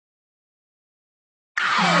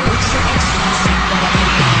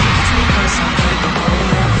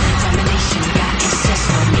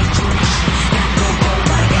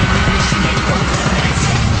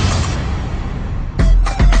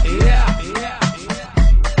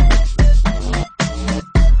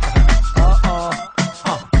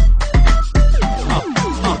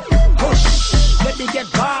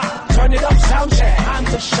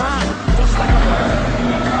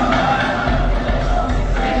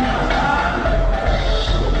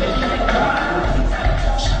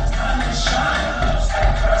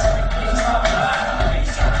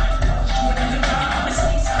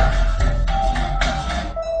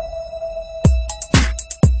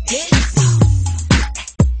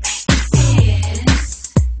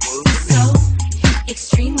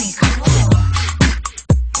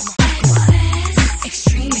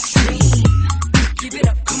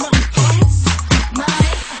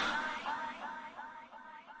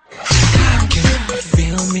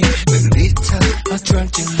어쩔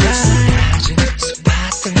땐 낮은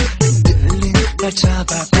스팟들 흔들린 날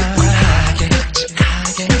잡아봐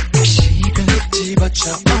칙하게 식은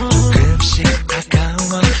집어쳐 조금씩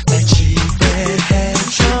다가와 날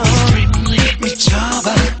지배해줘 Extremely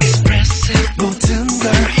미쳐봐 Expressive 모든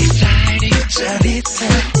걸 Exciting 짜릿해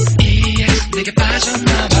EX 내게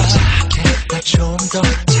빠졌나봐 착해 날 좀 더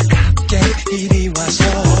차갑게 이리 와서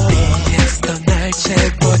EX 더 날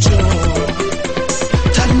채워줘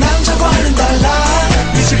다른 남자와는 달라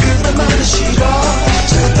이제 그런 말은 싫어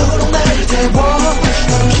차갑도록 나를 태워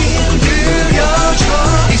너는 힘들여줘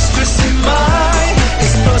Expressive mind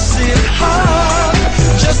Explosive heart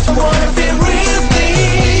Just wanna be real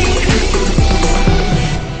thing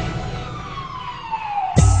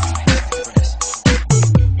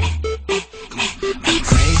I'm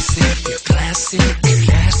crazy, you're classy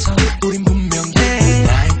그래서 우린 분명해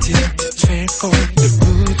 19 to 24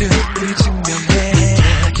 누구든 우리 증명해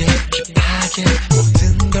힙하게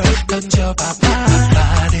모든 걸 던져봐봐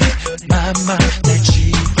말해 맘만 날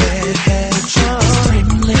지배해줘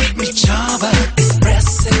Extremely 미쳐봐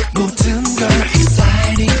Expressive 모든 걸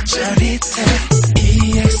Exciting 짜릿해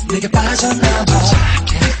EX 내게 빠져나봐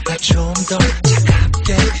착해 날 좀 더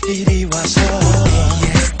차갑게 이리 와서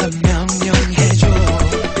EX 더 명령해줘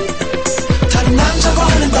다른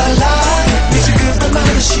남자와는 달라 이제 그런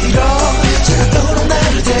말은 싫어 차갑도록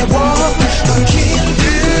나를 태워 넌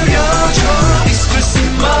힘들여줘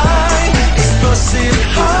Expressive mind Explosive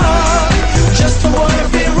heart Just wanna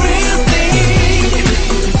be real thing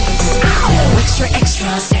Extra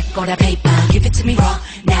extra 새꼬라 paper Give it to me raw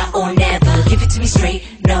now or never Give it to me straight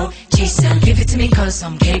no chaser Give it to me cause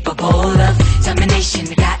I'm capable of domination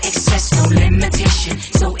Got excess no limitation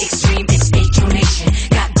So extreme it's detonation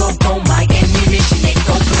Got go my ammunition It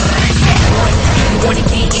go When it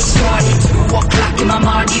get started 2 o'clock in my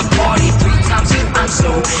party 3 times I'm so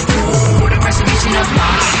cool For the reservation of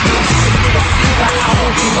my But I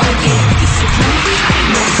hope you wanna get disciplined I ain't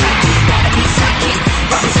no psychic Gotta be psychic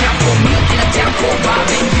Robin's down for me and I'm down for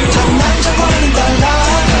robbing you 다른 남자와는 달라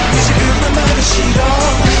이제 그런 말은 싫어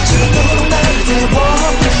차갑도록 나를 태워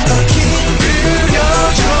넌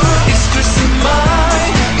힘들여줘 Expressive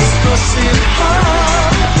mind Explosive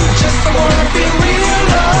heart Just wanna be real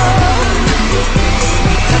love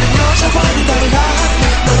다른 여자와는 달라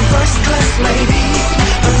너는 first class lady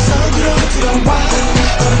음성으로 들어와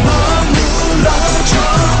너는 머물러줘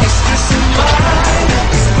Expressive mind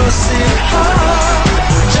Explosive heart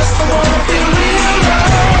Just wanna be real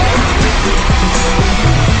love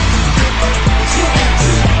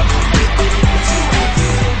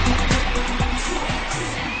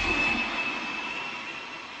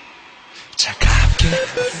차갑게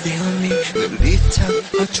feel me 눈리턴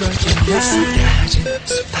어쩔 땐 낮은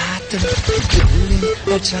스팟들 흔들린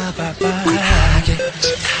날 잡아봐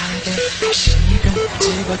칙하게 식은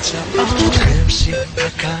집어쳐 조금씩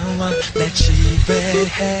다가와 날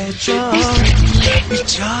지배해줘 Extremely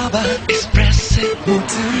미쳐봐 Expressive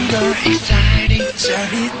모든 걸 Exciting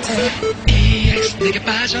짜릿해 EX 내게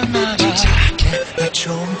빠져나봐 착해 날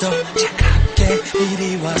좀 더 차갑게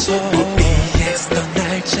이리 와서 EX 너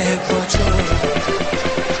날 채워줘